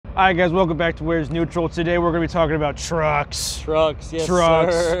Alright guys, welcome back to Where's Neutral. Today we're going to be talking about trucks. Trucks, yes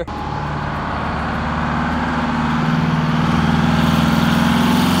Trucks. sir.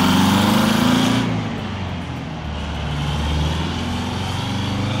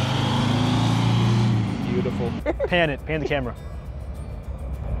 Beautiful. Pan it, pan the camera.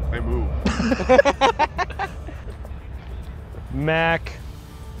 They move. Mac.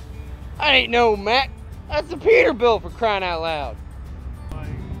 I ain't no Mac. That's a Peterbilt, for crying out loud.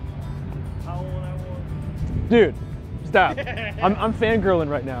 Dude, stop. I'm fangirling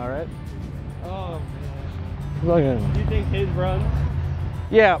right now, alright? Oh man. Do you think his runs?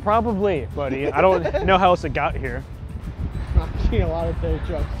 Yeah, probably, buddy. I don't know how else it got here. I've seen a lot of tow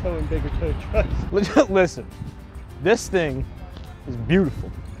trucks towing bigger tow trucks. Listen, this thing is beautiful.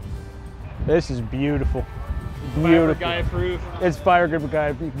 This is beautiful. Beautiful. Guy approved. It's fire gripper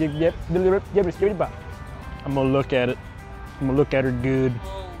guy. Yep. I'm gonna look at it. I'm gonna look at her good.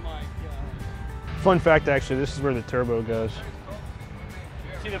 Oh my god. Fun fact, actually, this is where the turbo goes.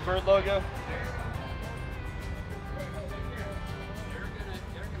 See the bird logo?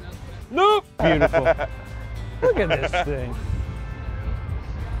 Nope. Beautiful. Look at this thing.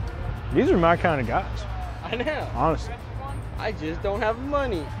 These are my kind of guys, I know. honestly. I just don't have the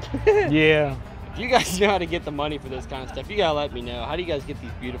money. Yeah. If you guys know how to get the money for this kind of stuff, you gotta let me know. How do you guys get these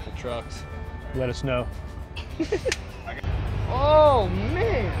beautiful trucks? Let us know. Oh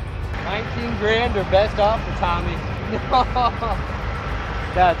man, 19 grand or best off for Tommy.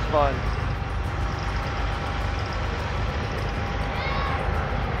 That's fun.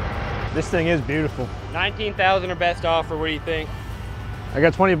 This thing is beautiful. 19,000 or best offer. What do you think? I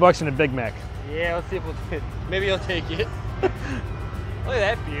got 20 bucks in a Big Mac. Yeah, let's see if we'll do it. Maybe he'll take it. Look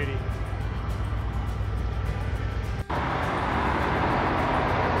at that beauty.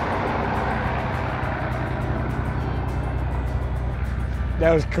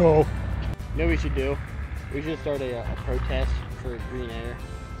 That was cool. You know what we should do? We should start a protest for green air.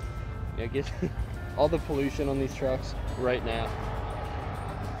 Yeah, get all the pollution on these trucks right now.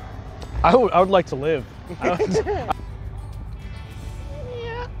 I would like to live. Yeah.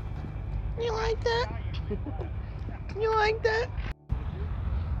 You like that? You like that?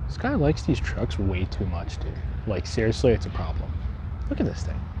 This guy likes these trucks way too much, dude. Like, seriously, it's a problem. Look at this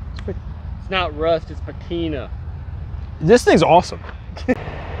thing. It's not rust, it's patina. This thing's awesome.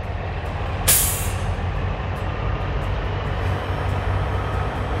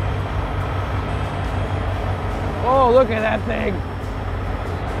 Oh, look at that thing.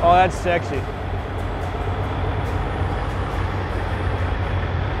 Oh, that's sexy.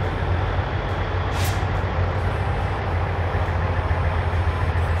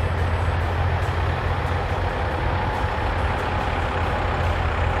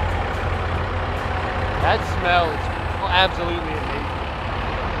 That smell is absolutely amazing.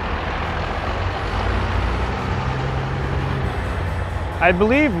 I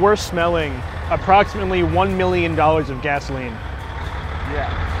believe we're smelling approximately $1 million of gasoline. Yeah,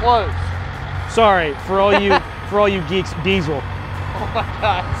 close. Sorry, for all you geeks, diesel. Oh my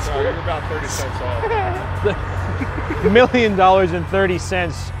god. Sorry, you're about 30 cents off. $1 million and 30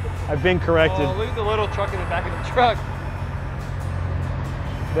 cents. I've been corrected. Oh, look at the little truck in the back of the truck.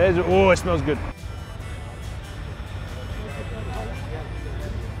 That is, oh, it smells good.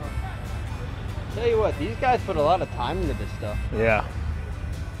 Tell you what, these guys put a lot of time into this stuff. Yeah.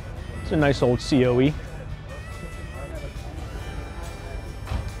 It's a nice old COE.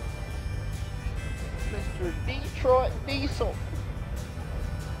 Mr. Detroit Diesel.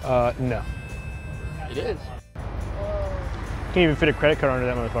 No. It is. Can't even fit a credit card under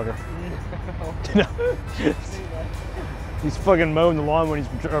that motherfucker. No. He's fucking mowing the lawn when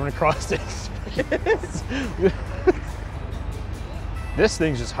he's driving across it. This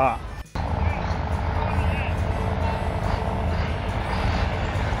thing's just hot.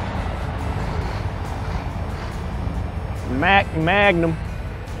 Magnum.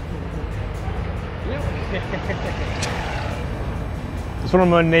 That's what I'm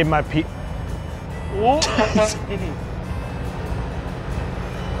gonna name my pe.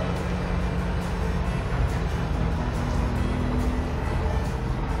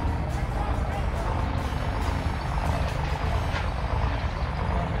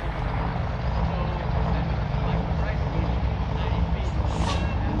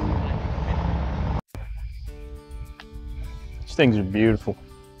 These things are beautiful.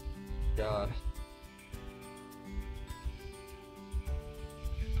 God.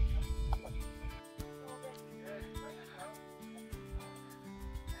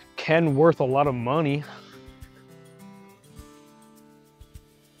 Ken worth a lot of money.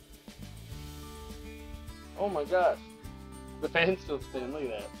 Oh my gosh. The fan's still spinning, look at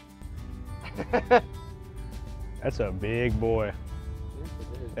that. That's a big boy.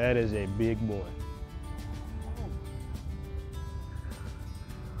 That is a big boy.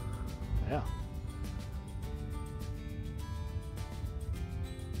 Yeah.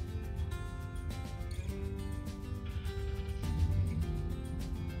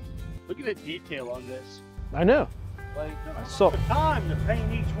 Look at the detail on this. I know. Like, I saw. Time to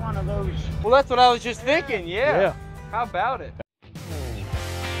paint each one of those. Well, that's what I was just thinking. Yeah. How about it?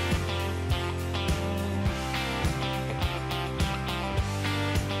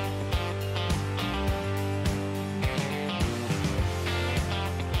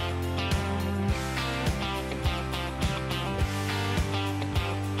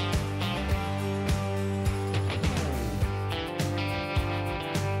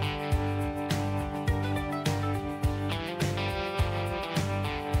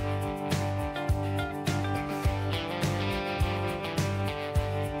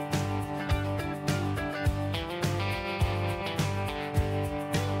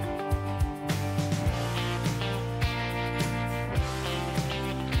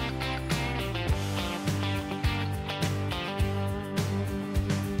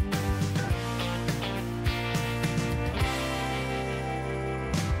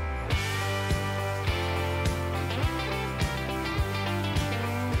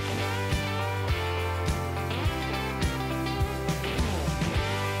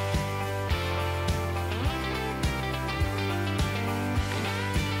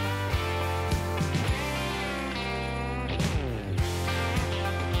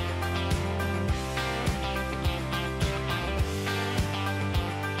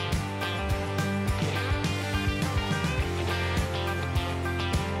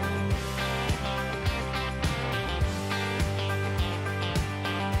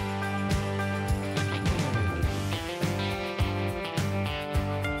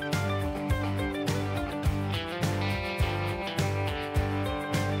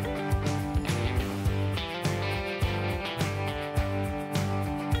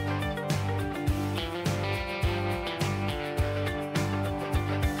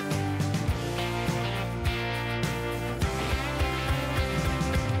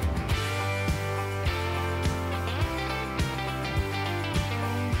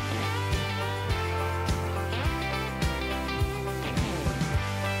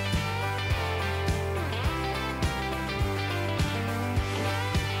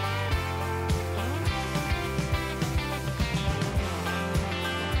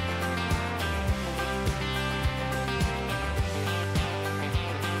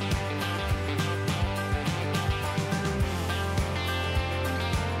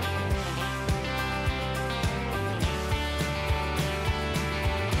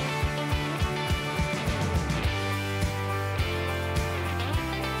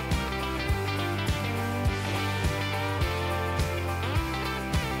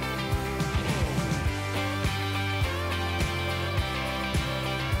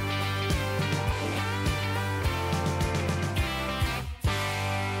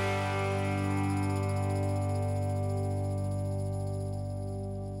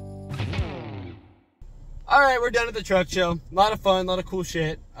 All right, we're done at the truck show. A lot of fun, a lot of cool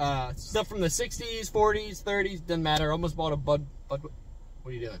shit. Stuff from the 60s, 40s, 30s, doesn't matter. Almost bought a Bud. What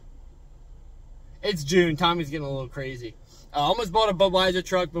are you doing? It's June. Tommy's getting a little crazy. Almost bought a Budweiser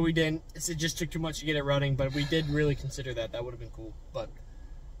truck, but we didn't. It just took too much to get it running, but we did really consider that. That would have been cool. But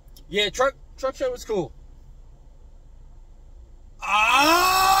yeah, truck show was cool.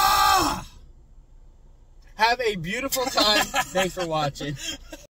 Have a beautiful time. Thanks for watching.